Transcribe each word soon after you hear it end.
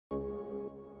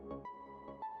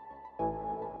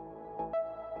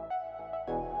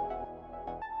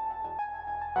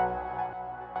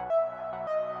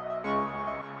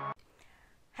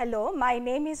Hello, my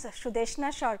name is Sudeshna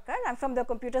Sarkar. I am from the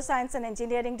Computer Science and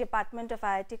Engineering Department of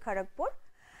IIT Kharagpur,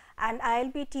 and I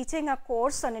will be teaching a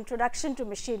course on Introduction to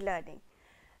Machine Learning.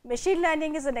 Machine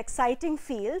learning is an exciting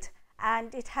field,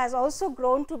 and it has also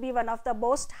grown to be one of the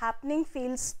most happening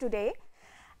fields today,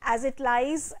 as it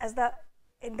lies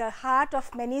in the heart of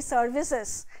many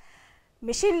services.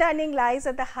 Machine learning lies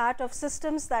at the heart of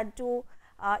systems that do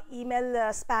email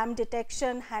spam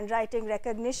detection, handwriting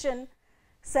recognition,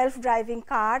 self-driving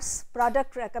cars,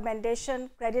 product recommendation,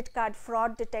 credit card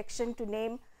fraud detection, to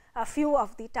name a few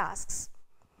of the tasks.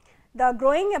 The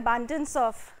growing abundance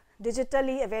of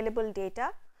digitally available data,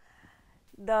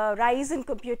 the rise in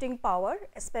computing power,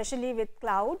 especially with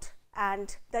cloud,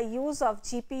 and the use of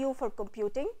GPU for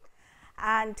computing,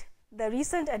 and the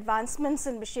recent advancements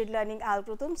in machine learning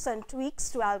algorithms and tweaks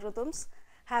to algorithms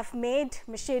have made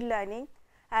machine learning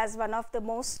as one of the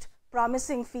most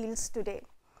promising fields today.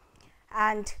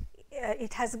 And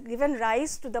it has given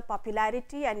rise to the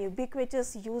popularity and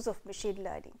ubiquitous use of machine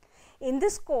learning. In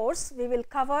this course, we will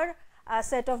cover a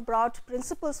set of broad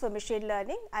principles for machine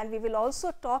learning, and we will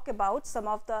also talk about some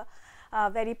of the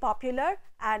very popular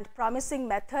and promising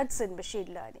methods in machine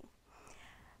learning.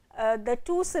 The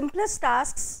two simplest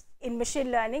tasks in machine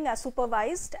learning are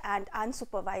supervised and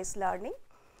unsupervised learning.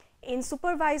 In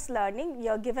supervised learning, you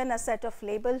are given a set of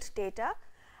labeled data,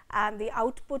 and the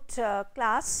output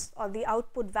class or the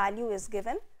output value is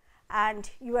given, and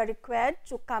you are required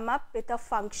to come up with a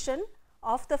function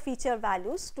of the feature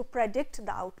values to predict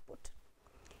the output.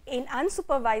 In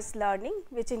unsupervised learning,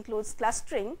 which includes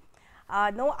clustering,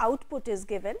 no output is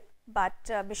given, but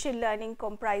machine learning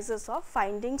comprises of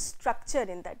finding structure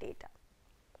in the data.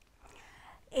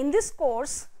 In this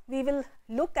course, we will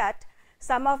look at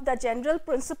some of the general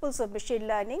principles of machine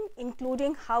learning,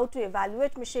 including how to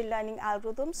evaluate machine learning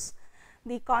algorithms,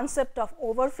 the concept of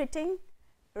overfitting,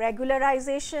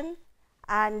 regularization,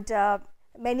 and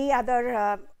many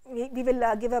other. We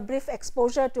will give a brief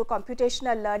exposure to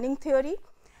computational learning theory,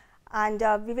 and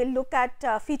we will look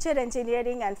at feature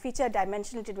engineering and feature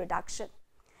dimensionality reduction.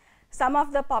 Some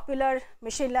of the popular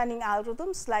machine learning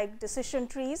algorithms like decision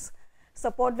trees,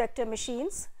 support vector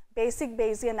machines, basic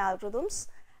Bayesian algorithms,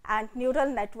 and neural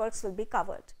networks will be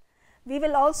covered. We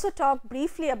will also talk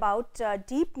briefly about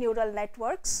deep neural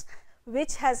networks,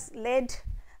 which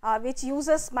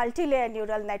uses multi-layer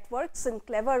neural networks in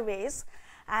clever ways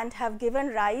and have given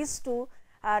rise to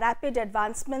rapid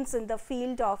advancements in the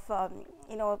field of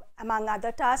among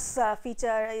other tasks,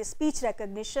 speech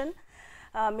recognition,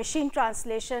 machine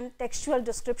translation, textual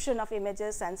description of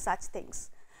images, and such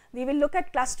things. We will look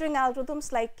at clustering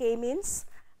algorithms like k-means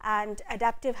and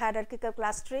adaptive hierarchical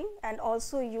clustering, and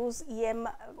also use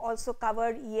cover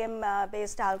EM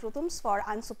based algorithms for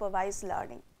unsupervised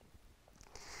learning.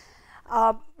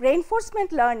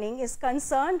 Reinforcement learning is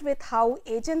concerned with how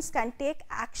agents can take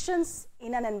actions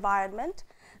in an environment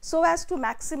so as to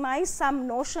maximize some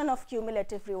notion of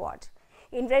cumulative reward.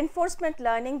 In reinforcement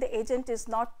learning, the agent is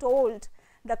not told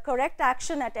the correct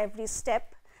action at every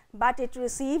step, but it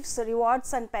receives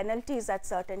rewards and penalties at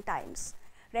certain times.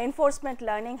 Reinforcement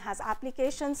learning has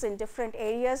applications in different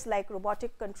areas like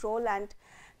robotic control and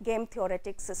game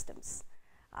theoretic systems.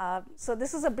 So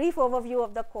this is a brief overview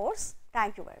of the course.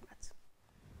 Thank you very much.